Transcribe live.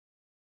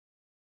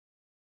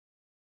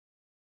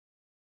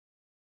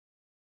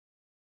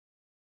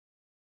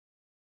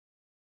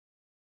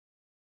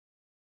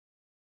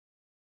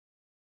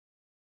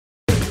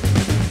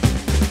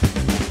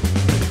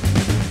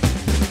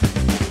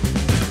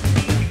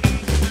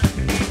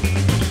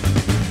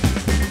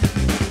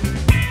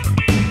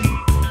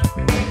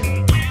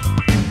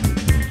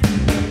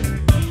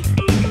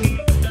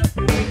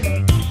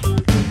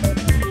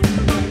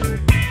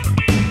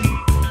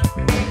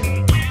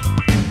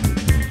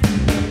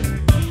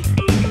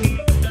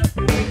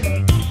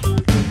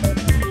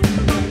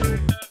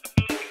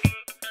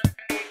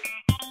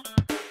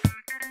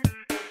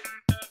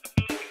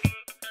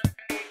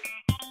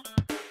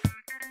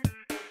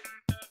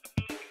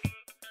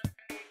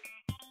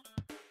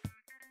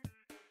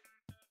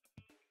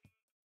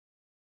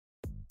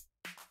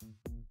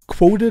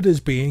Quoted as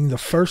being the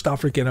first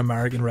African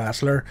American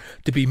wrestler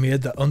to be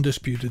made the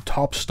undisputed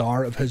top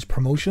star of his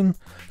promotion,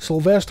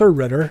 Sylvester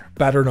Ritter,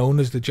 better known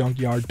as the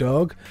Junkyard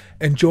Dog,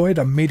 enjoyed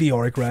a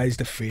meteoric rise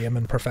to fame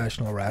in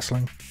professional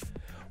wrestling.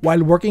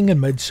 While working in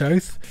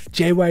Mid-South,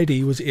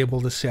 JYD was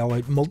able to sell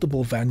out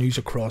multiple venues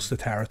across the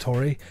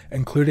territory,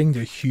 including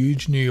the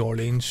huge New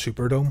Orleans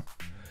Superdome.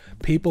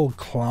 People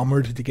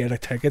clamoured to get a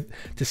ticket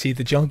to see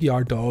the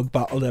Junkyard Dog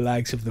battle the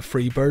likes of the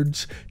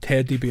Freebirds,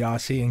 Ted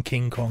Dibiase and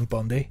King Kong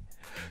Bundy.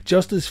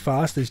 Just as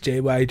fast as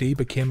JYD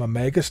became a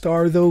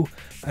megastar though,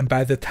 and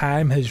by the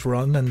time his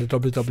run in the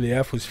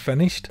WWF was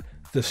finished,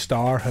 the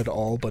star had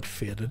all but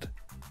faded.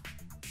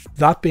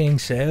 That being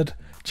said,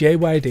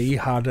 JYD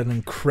had an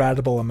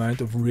incredible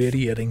amount of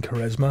radiating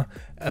charisma,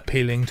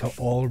 appealing to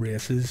all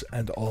races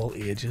and all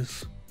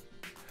ages.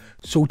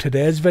 So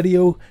today's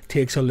video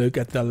takes a look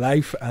at the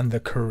life and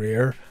the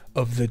career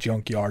of the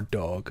Junkyard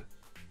Dog.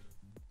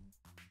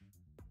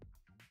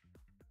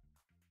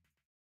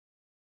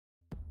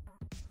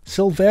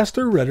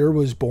 Sylvester Ritter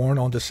was born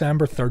on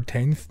December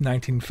 13th,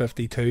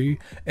 1952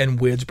 in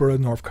Wadesboro,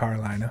 North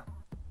Carolina.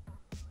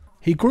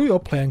 He grew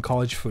up playing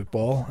college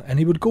football and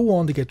he would go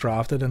on to get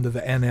drafted into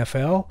the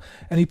NFL,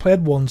 and he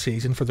played one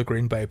season for the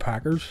Green Bay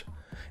Packers.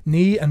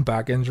 Knee and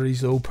back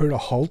injuries though put a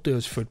halt to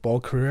his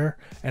football career,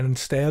 and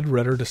instead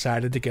Ritter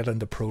decided to get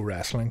into pro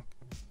wrestling.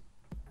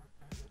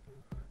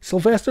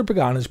 Sylvester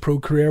began his pro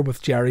career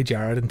with Jerry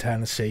Jarrett in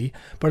Tennessee,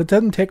 but it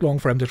didn't take long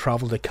for him to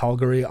travel to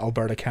Calgary,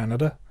 Alberta,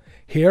 Canada.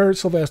 Here,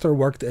 Sylvester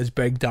worked as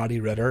Big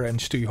Daddy Ritter in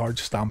Stu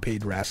Hart's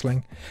Stampede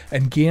Wrestling,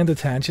 and gained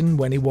attention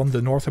when he won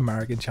the North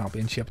American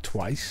Championship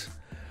twice.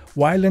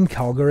 While in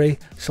Calgary,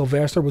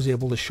 Sylvester was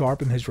able to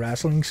sharpen his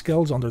wrestling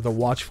skills under the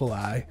watchful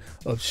eye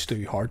of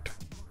Stu Hart.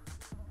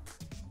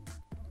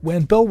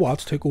 When Bill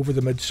Watts took over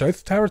the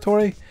Mid-South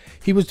territory,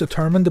 he was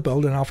determined to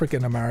build an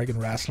African American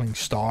wrestling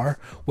star,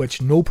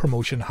 which no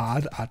promotion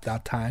had at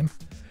that time.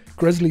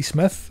 Grizzly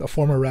Smith, a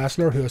former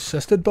wrestler who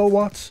assisted Bill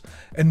Watts,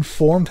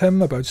 informed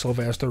him about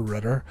Sylvester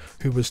Ritter,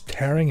 who was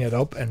tearing it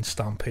up in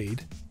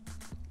Stampede.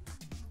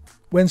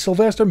 When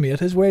Sylvester made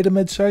his way to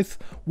Mid-South,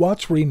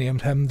 Watts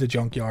renamed him the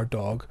Junkyard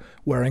Dog,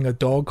 wearing a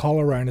dog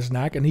collar around his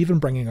neck and even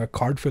bringing a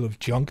cart full of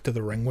junk to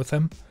the ring with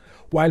him.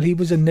 While he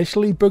was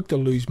initially booked to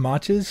lose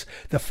matches,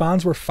 the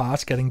fans were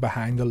fast getting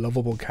behind the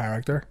lovable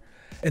character.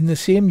 In the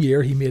same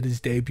year he made his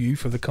debut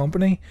for the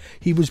company,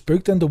 he was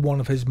booked into one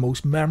of his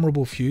most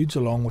memorable feuds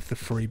along with the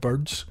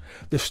Freebirds.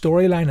 The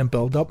storyline and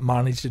build-up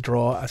managed to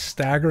draw a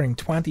staggering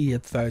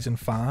 28,000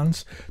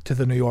 fans to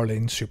the New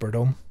Orleans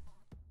Superdome.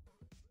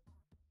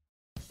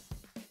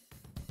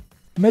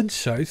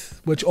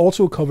 Mid-South, which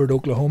also covered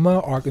Oklahoma,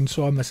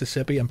 Arkansas,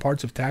 Mississippi and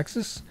parts of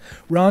Texas,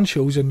 ran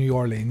shows in New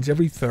Orleans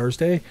every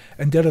Thursday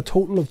and did a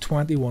total of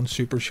 21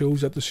 super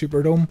shows at the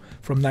Superdome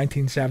from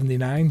 1979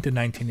 to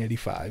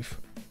 1985.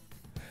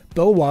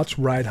 Bill Watts'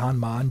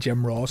 right-hand man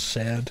Jim Ross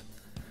said,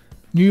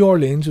 "New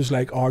Orleans was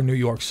like our New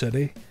York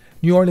City.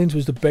 New Orleans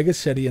was the biggest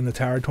city in the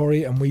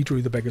territory and we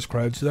drew the biggest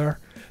crowds there.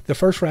 The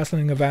first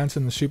wrestling events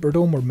in the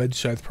Superdome were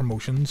Mid-South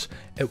promotions.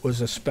 It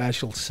was a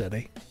special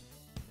city."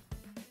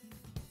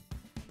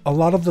 A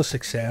lot of the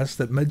success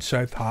that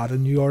Mid-South had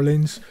in New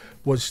Orleans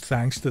was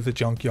thanks to the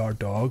Junkyard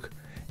Dog.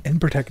 In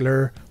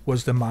particular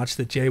was the match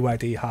that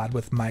JYD had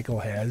with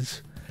Michael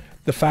Hayes.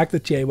 The fact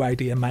that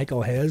JYD and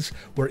Michael Hayes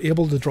were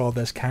able to draw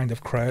this kind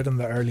of crowd in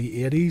the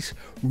early 80s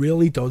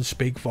really does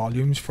speak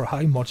volumes for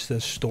how much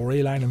this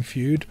storyline and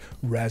feud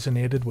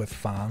resonated with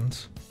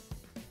fans.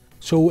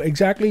 So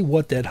exactly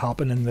what did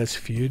happen in this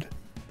feud?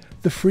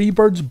 The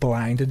Freebirds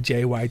blinded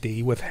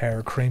JYD with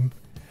hair cream.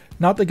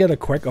 Not to get a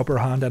quick upper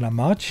hand in a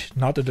match,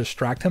 not to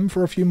distract him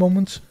for a few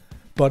moments,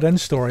 but in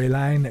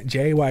storyline,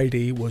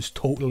 JYD was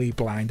totally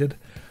blinded.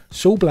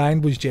 So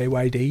blind was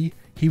JYD,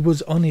 he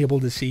was unable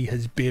to see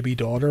his baby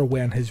daughter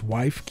when his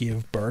wife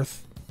gave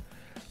birth.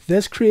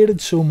 This created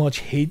so much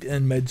heat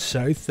in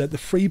Mid-South that the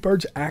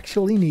Freebirds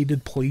actually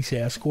needed police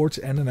escorts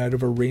in and out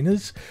of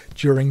arenas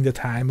during the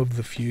time of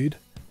the feud.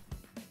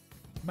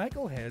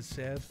 Michael Hayes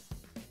said,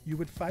 "You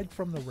would fight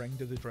from the ring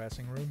to the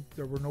dressing room,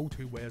 there were no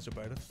two ways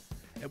about it.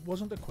 It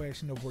wasn't a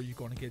question of were you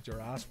going to get your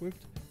ass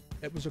whooped,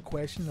 it was a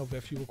question of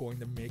if you were going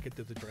to make it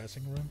to the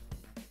dressing room."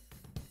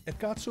 It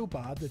got so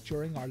bad that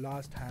during our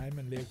last time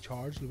in Lake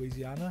Charles,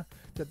 Louisiana,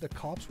 that the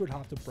cops would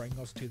have to bring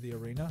us to the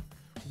arena.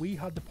 We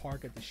had to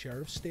park at the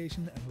sheriff's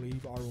station and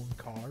leave our own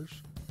cars.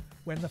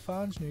 When the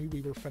fans knew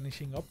we were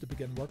finishing up to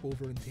begin work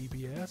over in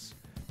Dibiase,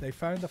 they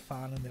found a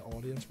fan in the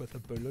audience with a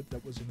bullet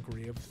that was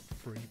engraved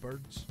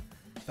Freebirds.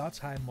 That's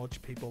how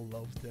much people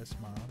loved this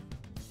man.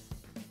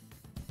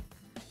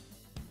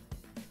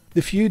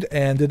 The feud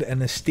ended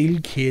in a steel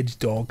cage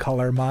dog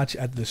collar match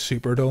at the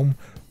Superdome,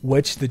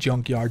 which the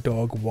Junkyard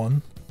Dog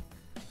won.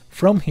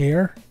 From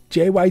here,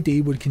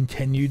 JYD would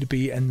continue to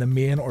be in the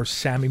main or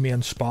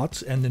semi-main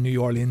spots in the New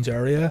Orleans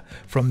area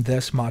from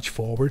this match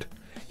forward.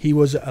 He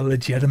was a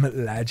legitimate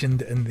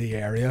legend in the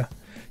area.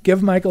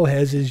 Give Michael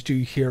Hayes his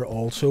due here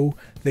also.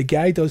 The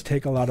guy does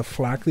take a lot of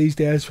flack these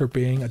days for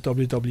being a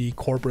WWE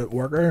corporate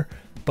worker,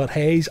 but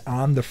Hayes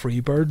and the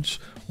Freebirds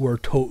were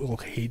total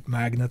heat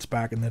magnets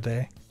back in the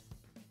day.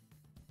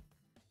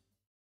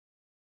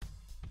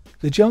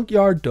 The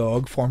Junkyard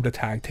Dog formed a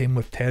tag team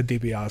with Ted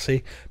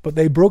Dibiase, but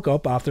they broke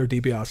up after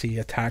Dibiase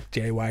attacked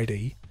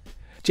JYD.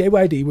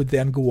 JYD would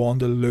then go on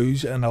to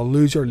lose in a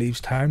loser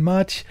leaves town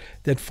match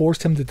that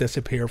forced him to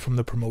disappear from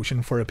the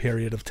promotion for a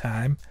period of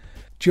time.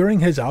 During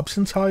his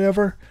absence,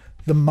 however,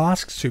 the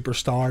masked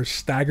superstar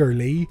Stagger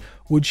Lee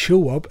would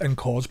show up and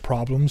cause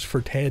problems for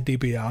Ted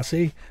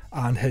DiBiase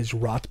and his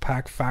Rat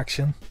Pack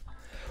faction.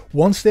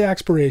 Once the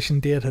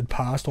expiration date had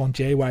passed on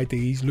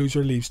JYD's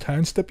Loser Leaves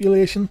Town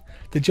stipulation,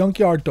 the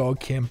Junkyard Dog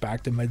came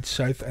back to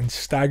Mid-South and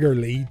Stagger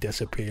Lee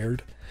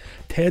disappeared.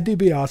 Ted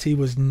DiBiase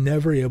was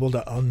never able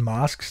to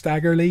unmask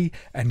Stagger Lee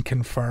and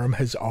confirm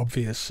his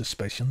obvious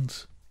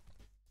suspicions.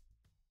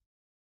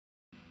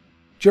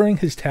 During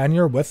his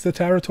tenure with the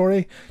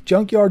territory,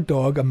 Junkyard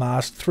Dog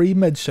amassed 3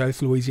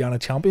 Mid-South Louisiana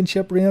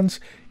Championship reigns,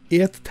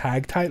 8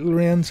 tag title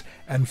reigns,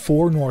 and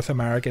 4 North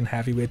American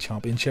Heavyweight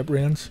Championship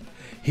reigns.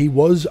 He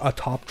was a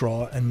top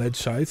draw in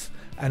Mid-South,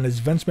 and as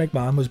Vince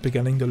McMahon was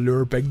beginning to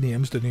lure big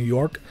names to New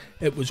York,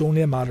 it was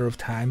only a matter of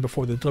time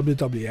before the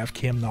WWF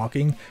came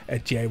knocking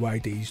at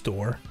JYD's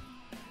door.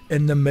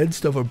 In the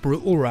midst of a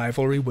brutal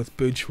rivalry with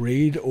Butch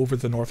Reed over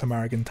the North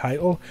American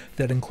title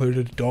that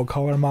included dog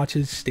collar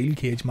matches, steel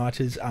cage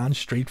matches and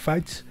street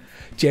fights,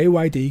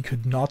 JYD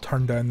could not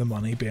turn down the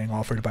money being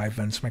offered by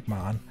Vince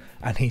McMahon,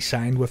 and he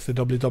signed with the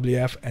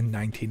WWF in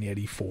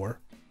 1984.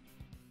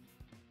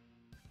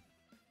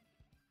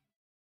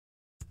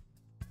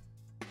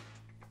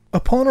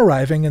 Upon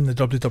arriving in the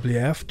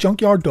WWF,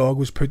 Junkyard Dog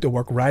was put to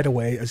work right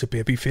away as a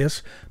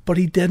babyface, but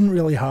he didn't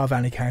really have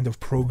any kind of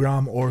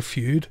program or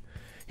feud.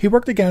 He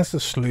worked against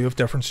a slew of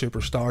different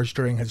superstars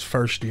during his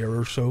first year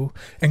or so,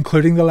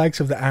 including the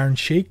likes of the Iron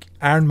Sheik,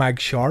 Iron Mag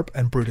Sharp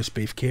and Brutus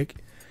Beefcake.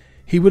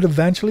 He would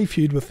eventually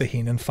feud with the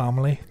Heenan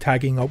family,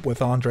 tagging up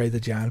with Andre the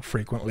Giant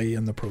frequently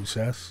in the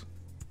process.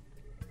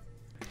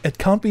 It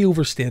can't be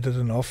overstated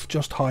enough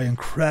just how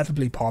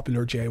incredibly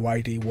popular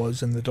JYD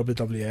was in the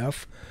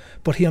WWF,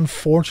 but he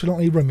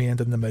unfortunately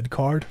remained in the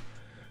mid-card.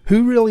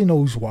 Who really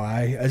knows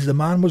why, as the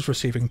man was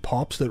receiving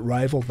pops that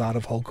rivaled that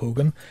of Hulk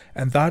Hogan,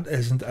 and that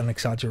isn't an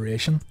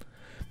exaggeration.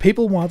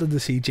 People wanted to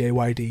see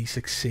JYD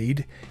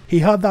succeed. He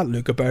had that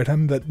look about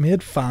him that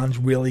made fans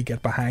really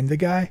get behind the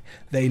guy.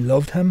 They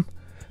loved him.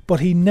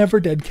 But he never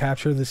did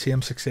capture the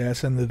same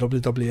success in the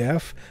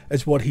WWF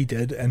as what he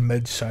did in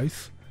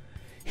Mid-South.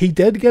 He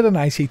did get an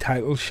IC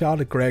title shot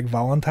at Greg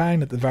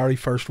Valentine at the very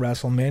first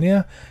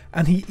WrestleMania,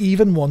 and he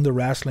even won the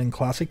Wrestling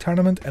Classic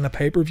tournament in a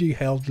pay-per-view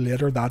held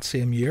later that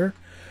same year.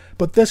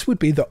 But this would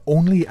be the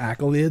only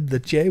accolade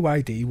that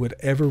JYD would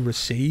ever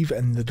receive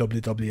in the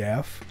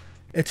WWF.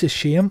 It's a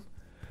shame.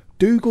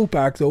 Do go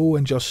back though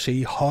and just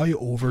see how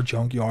over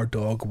Junkyard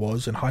Dog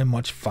was and how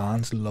much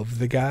fans loved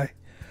the guy.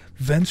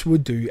 Vince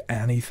would do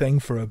anything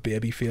for a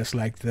babyface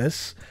like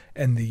this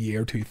in the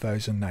year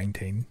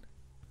 2019.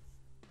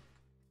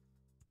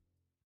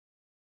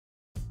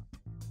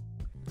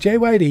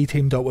 JYD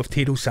teamed up with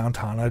Tito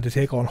Santana to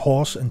take on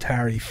Hoss and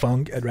Terry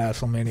Funk at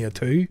WrestleMania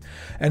 2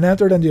 and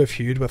entered into a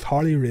feud with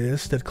Harley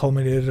Race that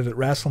culminated at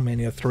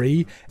WrestleMania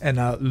 3 in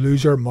a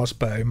loser must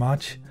bow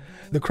match.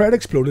 The crowd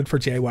exploded for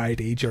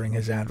JYD during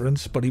his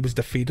entrance, but he was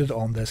defeated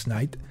on this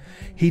night.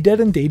 He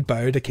did indeed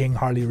bow to King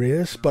Harley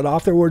Race, but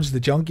afterwards the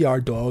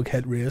Junkyard Dog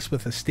hit Race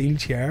with a steel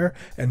chair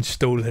and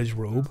stole his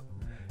robe.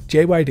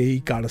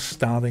 JYD got a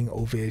standing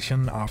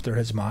ovation after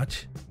his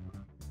match.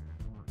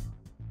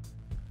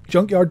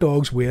 Junkyard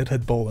Dog's weight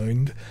had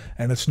ballooned,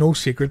 and it's no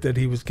secret that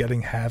he was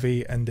getting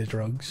heavy into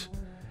drugs.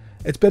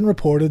 It's been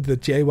reported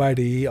that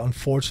JYD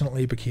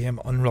unfortunately became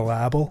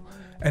unreliable,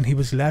 and he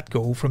was let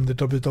go from the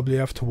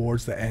WWF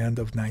towards the end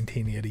of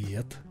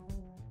 1988.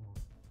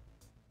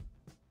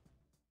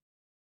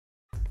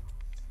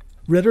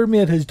 Ritter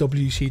made his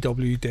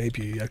WCW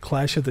debut at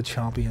Clash of the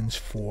Champions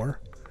 4.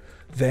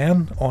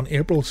 Then, on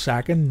April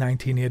 2nd,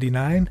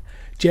 1989,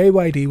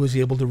 JYD was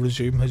able to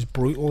resume his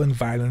brutal and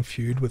violent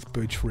feud with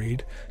Butch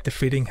Reed,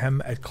 defeating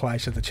him at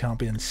Clash of the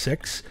Champions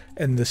 6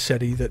 in the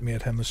city that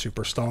made him a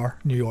superstar,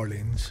 New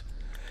Orleans.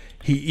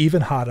 He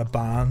even had a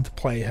band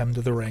play him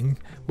to the ring,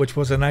 which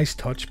was a nice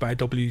touch by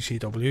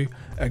WCW,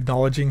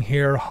 acknowledging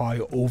here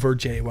how over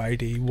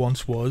JYD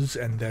once was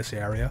in this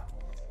area.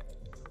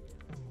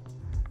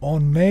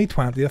 On May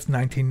 20th,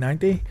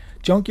 1990,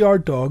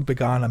 Junkyard Dog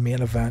began a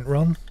main event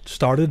run,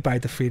 started by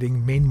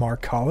defeating Mean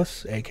Mark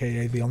Callis,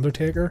 aka The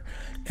Undertaker,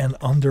 in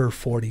under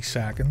 40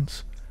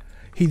 seconds.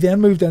 He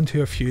then moved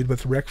into a feud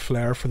with Ric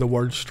Flair for the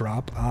World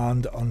Strap,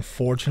 and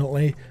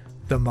unfortunately,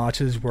 the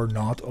matches were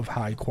not of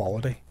high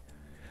quality.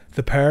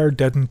 The pair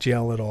didn't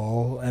gel at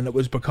all, and it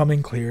was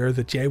becoming clear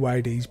that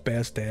JYD's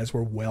best days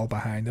were well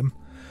behind him.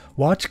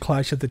 Watch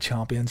Clash of the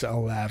Champions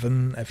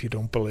 11 if you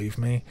don't believe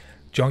me.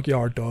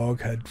 Junkyard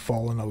Dog had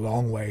fallen a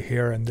long way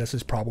here, and this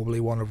is probably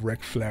one of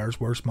Ric Flair's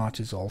worst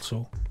matches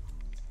also.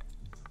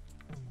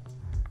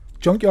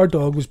 Junkyard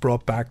Dog was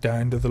brought back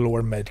down to the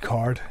lower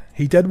mid-card.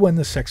 He did win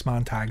the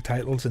 6-man tag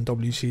titles in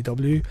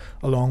WCW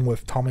along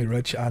with Tommy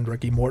Rich and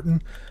Ricky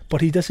Morton, but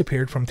he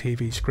disappeared from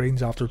TV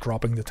screens after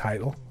dropping the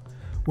title.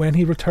 When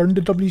he returned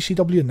to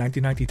WCW in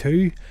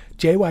 1992,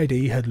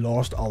 JYD had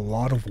lost a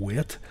lot of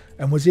weight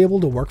and was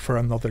able to work for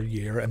another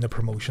year in the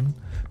promotion,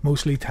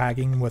 mostly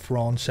tagging with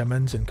Ron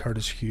Simmons and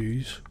Curtis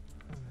Hughes.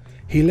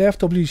 He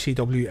left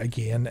WCW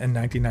again in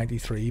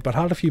 1993 but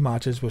had a few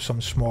matches with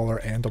some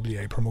smaller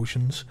NWA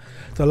promotions.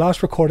 The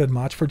last recorded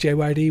match for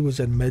JYD was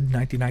in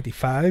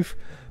mid-1995,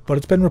 but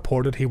it's been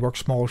reported he worked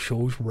small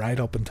shows right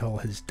up until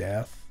his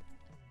death.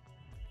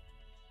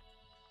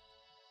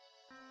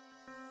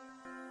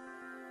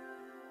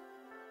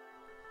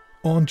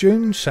 On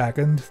June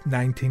 2nd,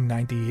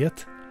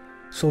 1998,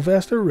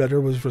 Sylvester Ritter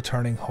was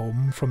returning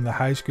home from the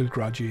high school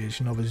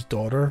graduation of his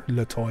daughter,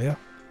 LaToya.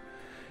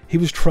 He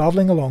was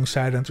travelling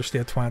alongside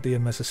Interstate 20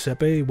 in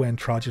Mississippi when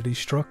tragedy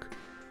struck.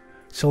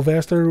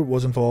 Sylvester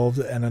was involved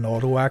in an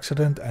auto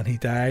accident and he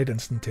died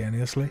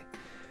instantaneously.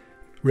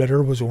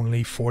 Ritter was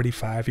only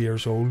 45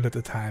 years old at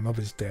the time of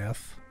his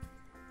death.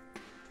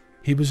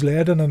 He was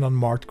laid in an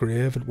unmarked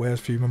grave at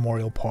Westview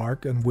Memorial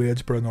Park in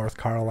Wadesboro, North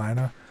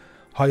Carolina.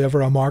 However,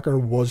 a marker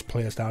was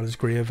placed at his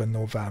grave in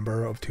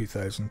November of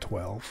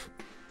 2012.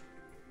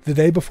 The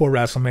day before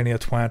WrestleMania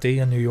 20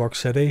 in New York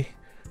City,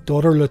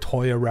 daughter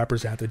LaToya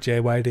represented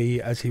JYD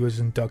as he was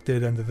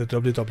inducted into the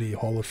WWE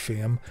Hall of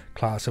Fame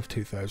class of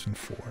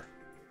 2004.